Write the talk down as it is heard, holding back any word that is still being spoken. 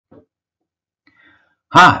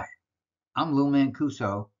Hi, I'm Lou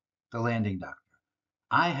Mancuso, the landing doctor.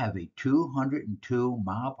 I have a 202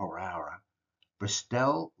 mile per hour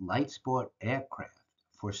Bristell light sport aircraft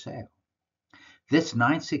for sale. This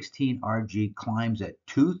 916 RG climbs at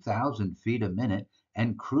 2,000 feet a minute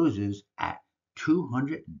and cruises at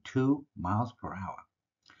 202 miles per hour.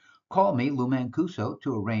 Call me, Lou Mancuso,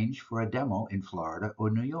 to arrange for a demo in Florida or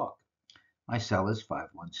New York. My cell is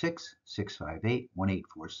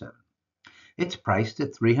 516-658-1847. It's priced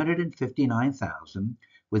at $359,000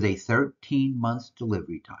 with a 13-month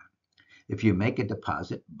delivery time if you make a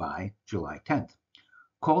deposit by July 10th.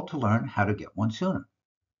 Call to learn how to get one sooner.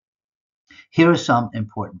 Here are some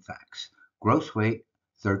important facts. Gross weight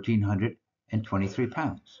 1,323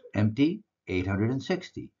 pounds. Empty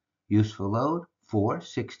 860. Useful load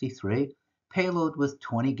 463. Payload with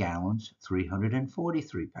 20 gallons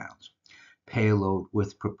 343 pounds. Payload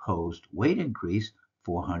with proposed weight increase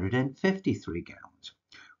 453 gallons.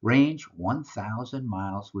 Range 1,000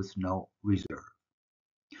 miles with no reserve.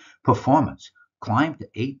 Performance climb to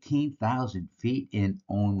 18,000 feet in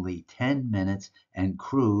only 10 minutes and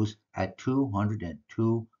cruise at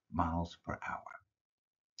 202 miles per hour.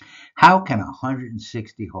 How can a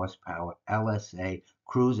 160 horsepower LSA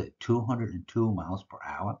cruise at 202 miles per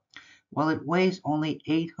hour? Well, it weighs only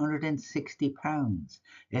 860 pounds.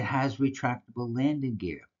 It has retractable landing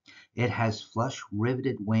gear. It has flush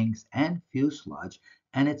riveted wings and fuselage,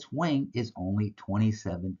 and its wing is only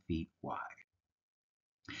 27 feet wide.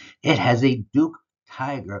 It has a Duke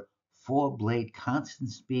Tiger four-blade constant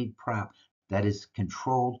speed prop that is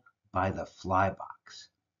controlled by the flybox.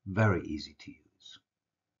 Very easy to use.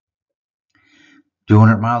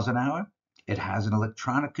 200 miles an hour. It has an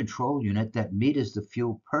electronic control unit that meters the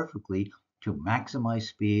fuel perfectly to maximize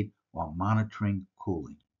speed while monitoring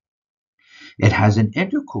cooling. It has an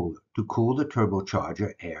intercooler to cool the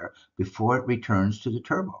turbocharger air before it returns to the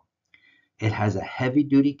turbo. It has a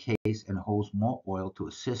heavy-duty case and holds more oil to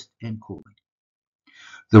assist in cooling.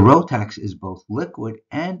 The Rotax is both liquid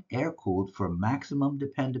and air-cooled for maximum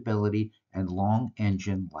dependability and long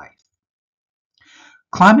engine life.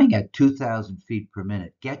 Climbing at 2,000 feet per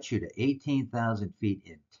minute gets you to 18,000 feet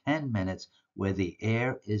in 10 minutes where the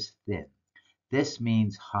air is thin. This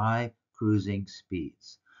means high cruising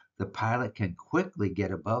speeds. The pilot can quickly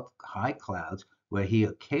get above high clouds where he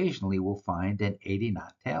occasionally will find an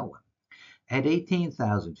 80-knot tailwind. At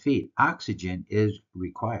 18,000 feet, oxygen is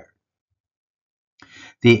required.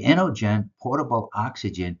 The Inogen portable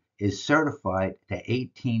oxygen is certified to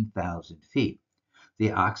 18,000 feet.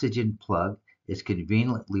 The oxygen plug is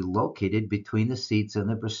conveniently located between the seats in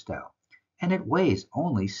the Bristell, and it weighs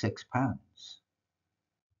only 6 pounds.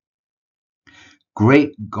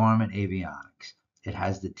 Great Garmin avionics. It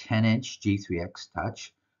has the 10-inch G3X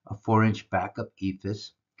Touch, a 4-inch backup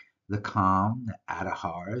EFIS, the COM, the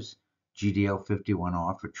ADAHRS,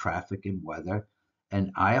 GDL51R for traffic and weather,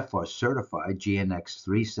 an IFR certified GNX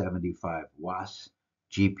 375 WAS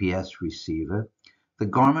GPS receiver, the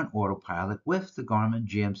Garmin Autopilot with the Garmin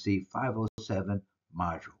GMC 507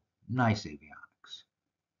 module. Nice avionics.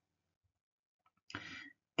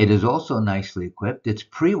 It is also nicely equipped. It's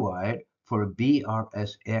pre-wired for a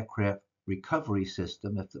BRS aircraft recovery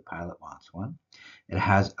system if the pilot wants one. It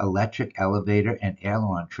has electric elevator and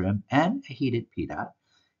aileron trim and a heated PDOT.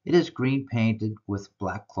 It is green painted with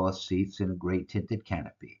black cloth seats and a gray tinted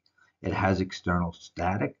canopy. It has external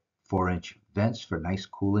static, 4-inch vents for nice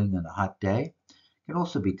cooling on a hot day. It can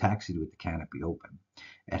also be taxied with the canopy open.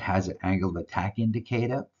 It has an angle of attack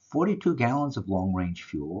indicator, 42 gallons of long-range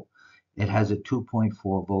fuel. It has a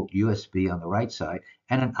 2.4-volt USB on the right side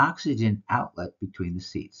and an oxygen outlet between the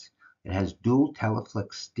seats. It has dual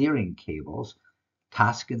Teleflex steering cables,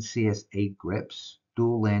 Toscan CS8 grips,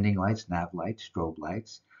 dual landing lights, nav lights, strobe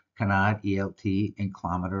lights, Canard ELT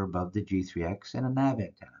inclometer above the G3X, and a nav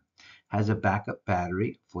antenna. Has a backup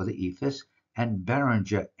battery for the EFIS and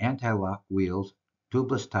Behringer anti-lock wheels,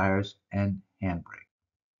 tubeless tires, and handbrake.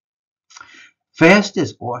 Fast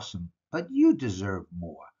is awesome, but you deserve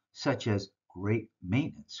more, such as great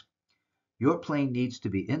maintenance. Your plane needs to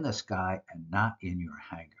be in the sky and not in your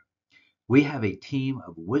hangar. We have a team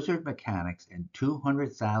of wizard mechanics and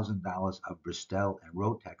 $200,000 of Bristell and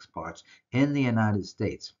Rotax parts in the United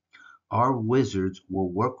States. Our wizards will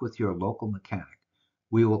work with your local mechanic.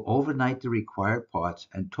 We will overnight the required parts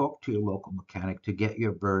and talk to your local mechanic to get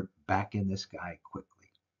your bird back in the sky quickly.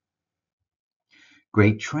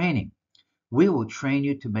 Great training. We will train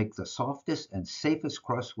you to make the softest and safest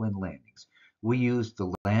crosswind landings. We use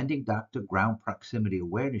the Landing Doctor ground proximity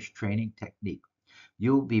awareness training technique.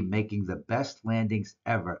 You'll be making the best landings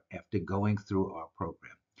ever after going through our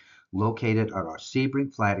program. located at our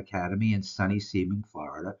Sebring Flight Academy in sunny Sebring,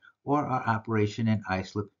 Florida, or our operation in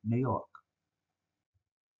Islip, New York.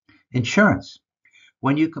 Insurance.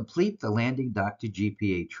 When you complete the Landing Doctor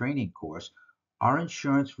GPA training course, our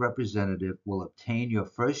insurance representative will obtain your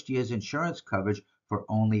first year's insurance coverage for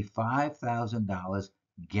only $5,000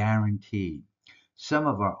 guaranteed. Some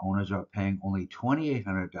of our owners are paying only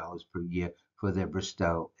 $2,800 per year for their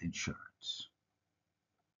Bristell insurance.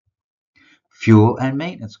 Fuel and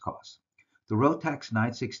maintenance costs. The Rotax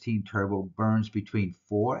 916 Turbo burns between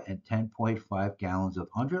 4 and 10.5 gallons of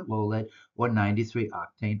 100 low lead or 93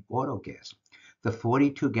 octane auto gas. The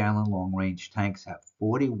 42-gallon long-range tanks have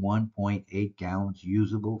 41.8 gallons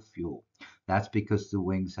usable fuel. That's because the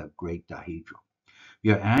wings have great dihedral.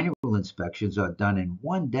 Your annual inspections are done in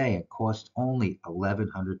one day and cost only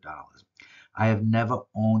 $1,100. I have never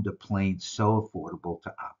owned a plane so affordable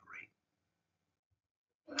to operate.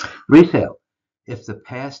 Resale. If the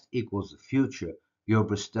past equals the future, your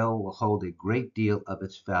Bristell will hold a great deal of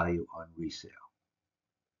its value on resale.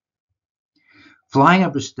 Flying a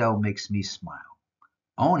Bristell makes me smile.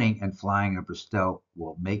 Owning and flying a Bristell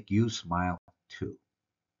will make you smile too.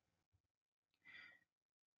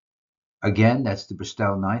 Again, that's the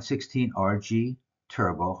Bristell 916 RG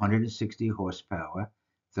Turbo, 160 horsepower,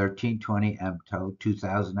 1320 MTOW,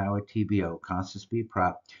 2000 hour TBO, constant speed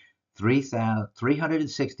prop,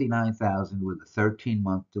 369,000 with a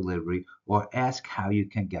 13-month delivery, or ask how you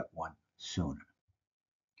can get one sooner.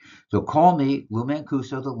 So call me, Lou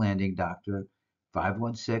Mancuso, the Landing Doctor,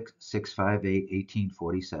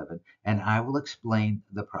 516-658-1847, and I will explain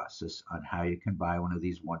the process on how you can buy one of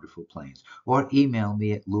these wonderful planes. Or email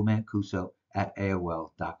me at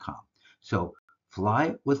loumancuso@aol.com. So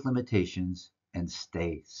fly with limitations and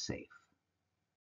stay safe.